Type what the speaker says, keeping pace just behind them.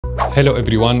Hello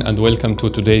everyone and welcome to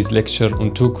today's lecture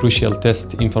on two crucial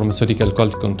tests in pharmaceutical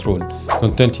quality control,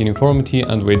 content uniformity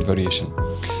and weight variation.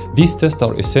 These tests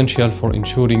are essential for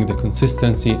ensuring the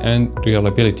consistency and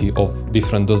reliability of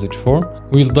different dosage forms.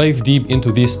 We'll dive deep into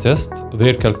these tests,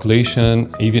 their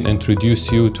calculation, even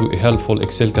introduce you to a helpful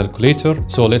Excel calculator.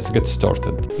 So let's get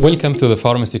started. Welcome to the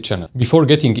Pharmacy channel. Before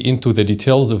getting into the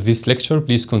details of this lecture,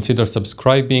 please consider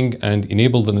subscribing and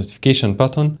enable the notification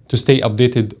button to stay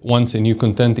updated once a new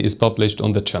content is published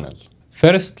on the channel.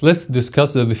 First, let's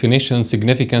discuss the definition,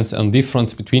 significance, and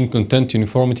difference between content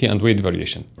uniformity and weight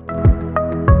variation.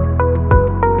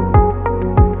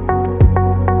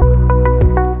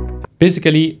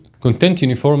 Basically, content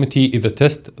uniformity is a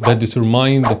test that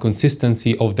determines the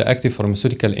consistency of the active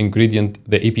pharmaceutical ingredient,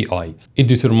 the API. It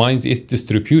determines its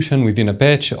distribution within a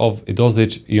batch of a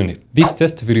dosage unit. This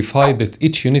test verifies that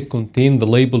each unit contains the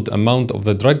labeled amount of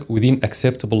the drug within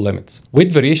acceptable limits.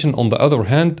 Weight variation, on the other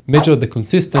hand, measures the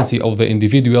consistency of the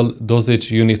individual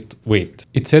dosage unit weight.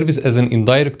 It serves as an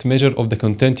indirect measure of the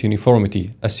content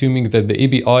uniformity, assuming that the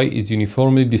API is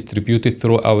uniformly distributed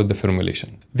throughout the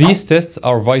formulation. These tests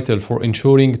are vital for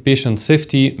ensuring patient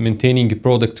safety, maintaining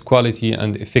product quality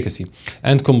and efficacy,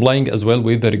 and complying as well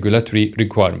with the regulatory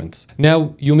requirements.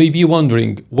 Now, you may be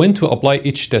wondering when to apply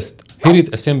each test. Here is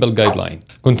a simple guideline.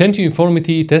 Content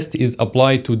uniformity test is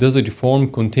applied to dosage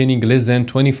form containing less than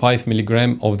 25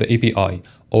 mg of the API,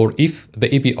 or if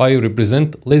the API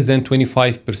represents less than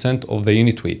 25% of the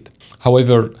unit weight.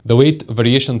 However, the weight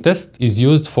variation test is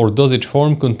used for dosage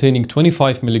form containing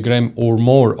 25 mg or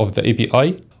more of the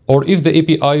API, or if the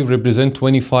API represents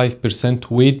 25%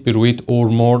 weight per weight or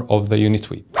more of the unit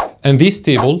weight. And this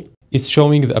table is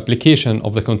showing the application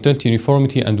of the content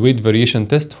uniformity and weight variation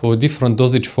test for different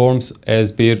dosage forms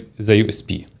as per the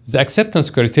USP. The acceptance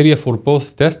criteria for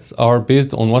both tests are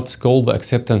based on what's called the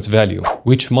acceptance value,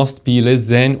 which must be less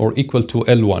than or equal to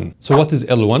L1. So what is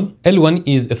L1? L1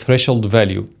 is a threshold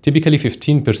value, typically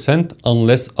 15%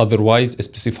 unless otherwise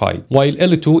specified, while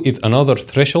L2 is another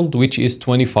threshold which is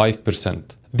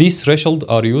 25%. These thresholds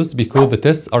are used because the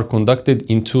tests are conducted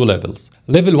in two levels.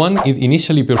 Level 1 is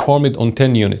initially performed on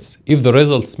 10 units. If the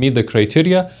results meet the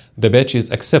criteria, the batch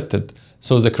is accepted.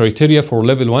 So the criteria for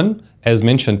level 1, as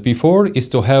mentioned before, is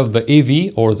to have the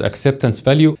AV or the acceptance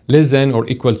value less than or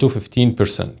equal to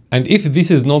 15%. And if this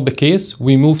is not the case,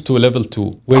 we move to level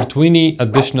 2, where 20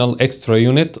 additional extra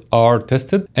units are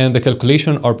tested and the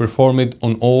calculation are performed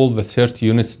on all the 30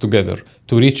 units together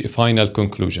to reach a final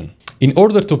conclusion. In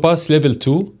order to pass level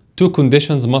 2, two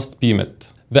conditions must be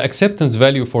met. The acceptance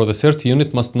value for the 30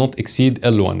 unit must not exceed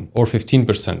L1 or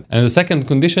 15%. And the second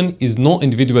condition is no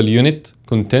individual unit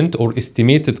content or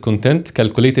estimated content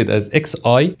calculated as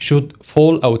XI should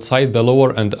fall outside the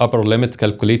lower and upper limit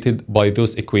calculated by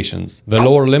those equations. The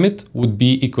lower limit would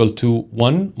be equal to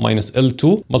 1 minus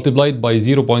L2 multiplied by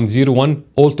 0.01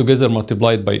 altogether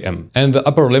multiplied by M. And the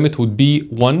upper limit would be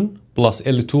 1 plus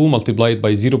L2 multiplied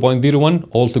by 0.01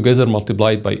 altogether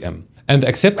multiplied by M. And the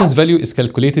acceptance value is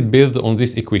calculated based on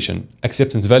this equation.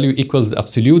 Acceptance value equals the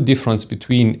absolute difference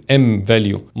between M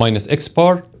value minus X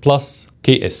bar plus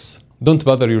KS. Don't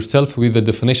bother yourself with the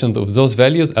definitions of those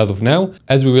values as of now,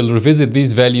 as we will revisit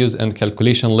these values and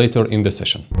calculation later in the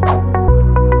session.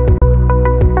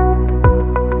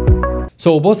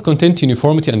 So both content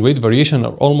uniformity and weight variation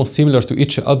are almost similar to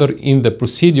each other in the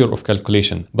procedure of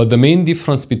calculation, but the main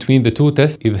difference between the two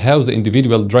tests is how the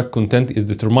individual drug content is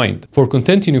determined. For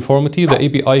content uniformity, the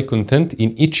API content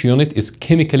in each unit is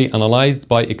chemically analyzed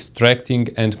by extracting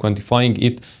and quantifying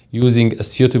it using a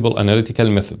suitable analytical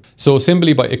method. So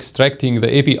simply by extracting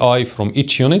the API from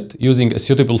each unit using a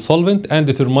suitable solvent and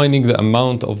determining the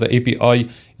amount of the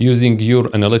API using your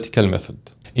analytical method.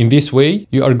 In this way,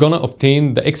 you are gonna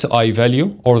obtain the XI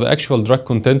value or the actual drug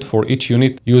content for each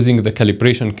unit using the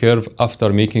calibration curve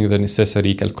after making the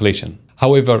necessary calculation.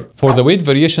 However, for the weight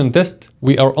variation test,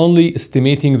 we are only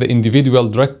estimating the individual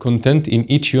drug content in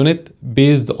each unit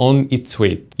based on its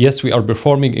weight. Yes, we are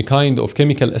performing a kind of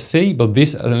chemical assay, but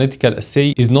this analytical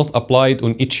assay is not applied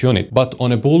on each unit, but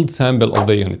on a pooled sample of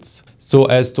the units, so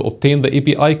as to obtain the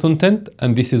API content,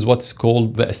 and this is what's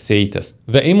called the assay test.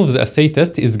 The aim of the assay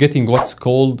test is getting what's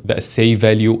called the assay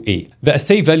value A. The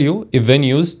assay value is then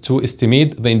used to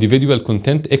estimate the individual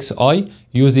content XI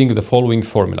using the following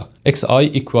formula.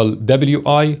 XI equal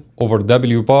WI over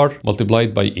W bar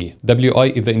multiplied by A. WI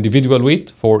is the individual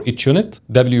weight for each unit.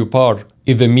 W bar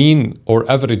is the mean or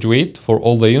average weight for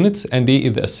all the units, and A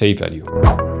is the assay value.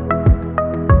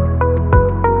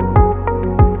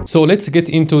 So let's get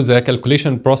into the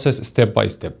calculation process step by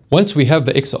step. Once we have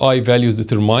the xi values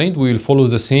determined, we will follow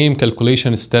the same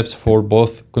calculation steps for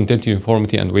both content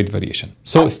uniformity and weight variation.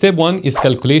 So step 1 is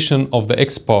calculation of the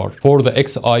x bar for the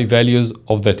xi values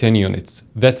of the 10 units.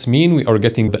 That's mean we are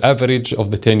getting the average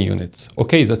of the 10 units.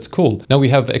 Okay, that's cool. Now we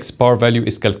have the x bar value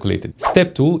is calculated.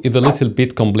 Step 2 is a little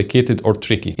bit complicated or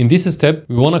tricky. In this step,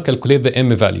 we want to calculate the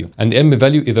m value. And the m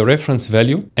value is a reference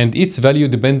value, and its value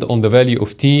depends on the value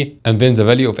of t and then the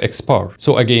value of x bar.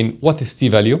 So again, what is t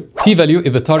value? T value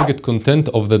is the target content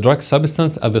of the drug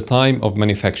substance at the time of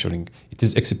manufacturing. It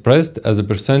is expressed as a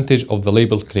percentage of the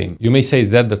label claim. You may say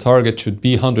that the target should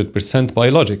be 100%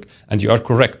 biologic, and you are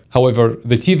correct. However,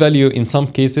 the t value in some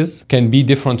cases can be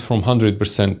different from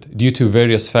 100% due to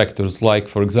various factors like,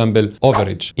 for example,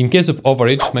 overage. In case of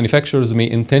overage, manufacturers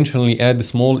may intentionally add a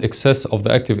small excess of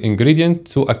the active ingredient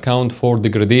to account for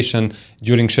degradation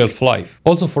during shelf life.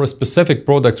 Also, for a specific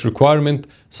product requirement,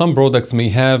 some products may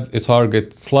have a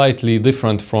target slightly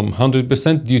different from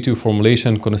 100% due to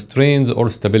formulation constraints or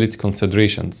stability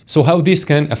considerations. So how this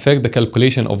can affect the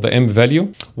calculation of the m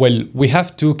value? Well, we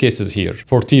have two cases here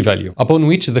for t value, upon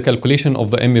which the calculation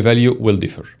of the m value will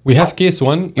differ. We have case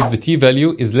 1, if the t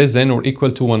value is less than or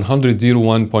equal to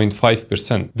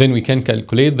 101.5%, then we can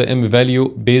calculate the m value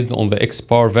based on the x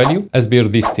bar value as per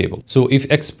this table. So if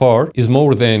x bar is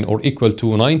more than or equal to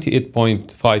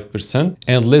 98.5%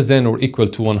 and less than or equal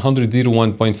to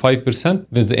 101.5%,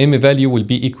 then the m value will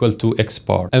be equal to x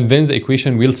bar, and then the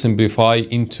equation will simplify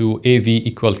into AV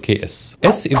equal Ks.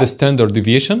 S is the standard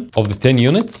deviation of the 10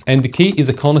 units, and K is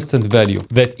a constant value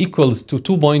that equals to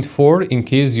 2.4 in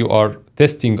case you are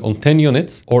testing on 10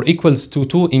 units, or equals to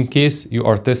 2 in case you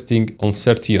are testing on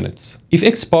 30 units. If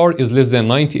x bar is less than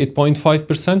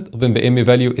 98.5%, then the m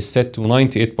value is set to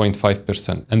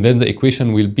 98.5%, and then the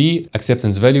equation will be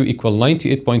acceptance value equal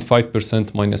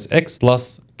 98.5% minus x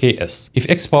plus Ks. If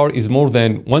x bar is more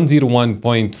than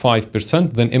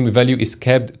 101.5%, then m value is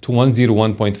capped to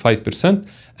 101.5%,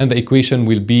 and the equation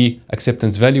will be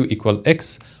acceptance value equal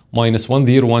x minus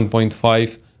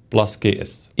 101.5 plus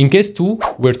Ks. In case 2,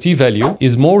 where t value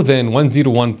is more than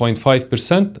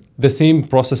 101.5%, the same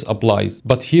process applies,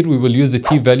 but here we will use the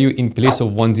t value in place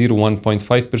of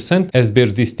 101.5% as per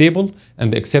this table,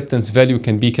 and the acceptance value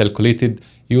can be calculated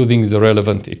using the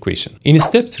relevant equation. In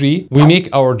step 3, we make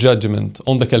our judgment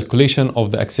on the calculation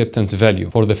of the acceptance value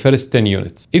for the first 10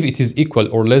 units. If it is equal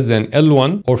or less than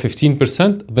L1 or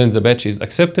 15%, then the batch is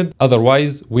accepted.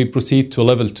 Otherwise, we proceed to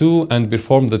level 2 and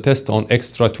perform the test on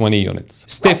extra 20 units.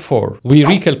 Step 4, we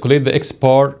recalculate the x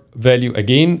bar value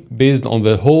again based on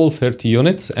the whole 30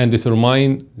 units and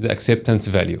determine the acceptance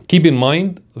value. Keep in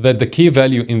mind that the K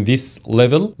value in this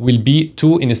level will be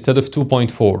 2 instead of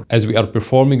 2.4 as we are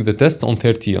performing the test on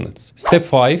 30 units. Step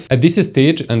 5, at this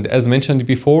stage, and as mentioned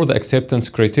before, the acceptance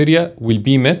criteria will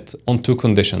be met on two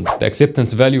conditions. The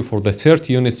acceptance value for the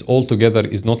 30 units altogether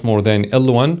is not more than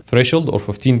L1 threshold or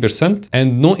 15%,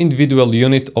 and no individual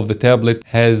unit of the tablet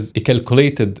has a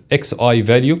calculated XI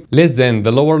value less than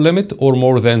the lower limit or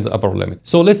more than the upper limit.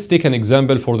 So let's take an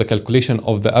example for the calculation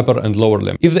of the upper and lower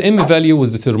limit. If the M value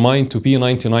was determined to be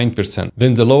 99%,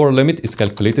 then the lower limit is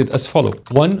calculated as follows: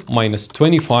 1 minus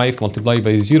 25 multiplied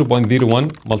by 0.01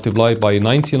 multiplied by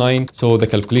 99. So the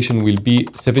calculation will be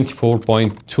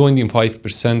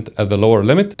 74.25% at the lower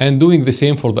limit. And doing the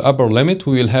same for the upper limit,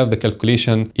 we will have the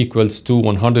calculation equals to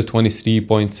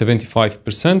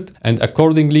 123.75%. And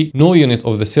accordingly, no unit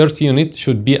of the 30 unit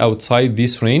should be outside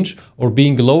this range or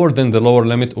being lower than the lower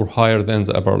limit or higher than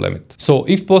the upper limit. So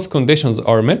if both conditions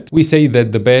are met, we say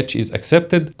that the batch is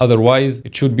accepted. Otherwise,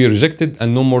 it should be rejected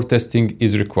and no more testing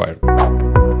is required.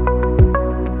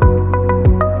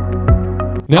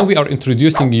 Now we are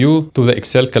introducing you to the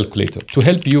Excel calculator. To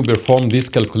help you perform these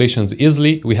calculations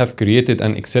easily, we have created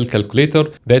an Excel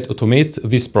calculator that automates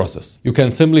this process. You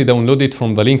can simply download it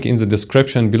from the link in the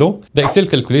description below. The Excel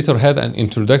calculator had an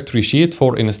introductory sheet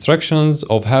for instructions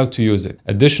of how to use it.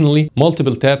 Additionally,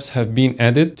 multiple tabs have been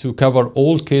added to cover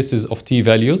all cases of t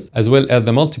values, as well as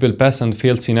the multiple pass and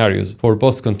fail scenarios for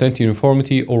both content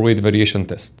uniformity or weight variation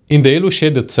test. In the yellow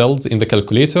shaded cells in the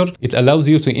calculator, it allows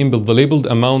you to input the labeled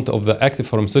amount of the active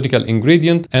pharmaceutical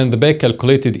ingredient and the back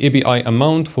calculated API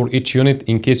amount for each unit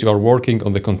in case you are working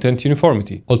on the content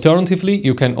uniformity. Alternatively,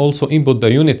 you can also input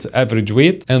the unit's average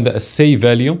weight and the assay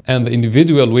value and the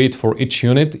individual weight for each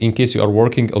unit in case you are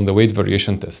working on the weight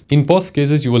variation test. In both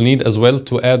cases, you will need as well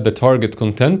to add the target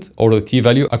content or the t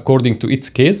value according to its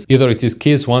case, either it is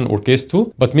case 1 or case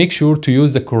 2, but make sure to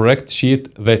use the correct sheet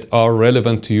that are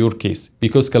relevant to your case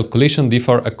because calculations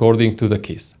differ according to the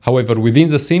case. However, within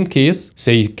the same case,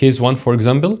 say case 1 for example,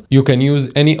 example, you can use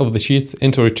any of the sheets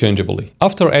interchangeably.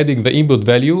 After adding the input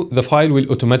value, the file will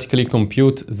automatically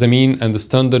compute the mean and the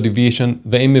standard deviation,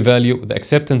 the M value, the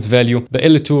acceptance value, the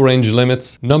L2 range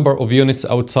limits, number of units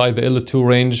outside the L2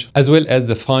 range, as well as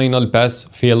the final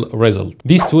pass-fail result.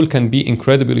 This tool can be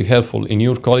incredibly helpful in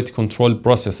your quality control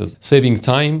processes, saving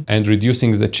time and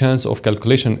reducing the chance of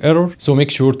calculation error, so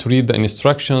make sure to read the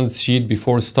instructions sheet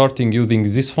before starting using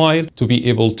this file to be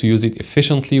able to use it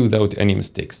efficiently without any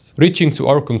mistakes. Reaching to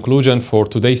our conclusion for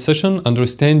today's session,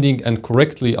 understanding and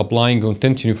correctly applying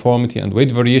content uniformity and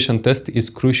weight variation test is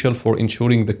crucial for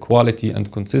ensuring the quality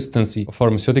and consistency of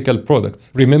pharmaceutical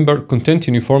products. Remember, content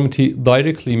uniformity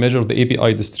directly measures the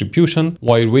API distribution,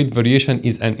 while weight variation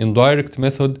is an indirect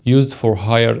method used for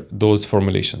higher dose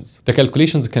formulations. The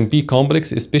calculations can be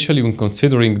complex, especially when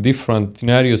considering different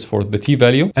scenarios for the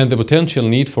t-value and the potential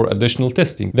need for additional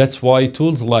testing. That's why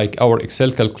tools like our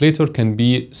Excel calculator can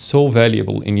be so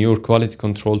valuable in your quality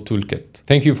control toolkit.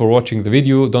 Thank you for watching the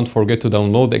video. Don't forget to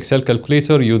download the Excel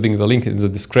calculator using the link in the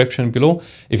description below.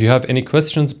 If you have any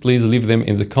questions, please leave them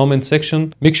in the comment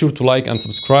section. Make sure to like and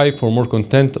subscribe for more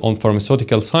content on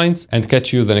pharmaceutical science, and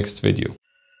catch you in the next video.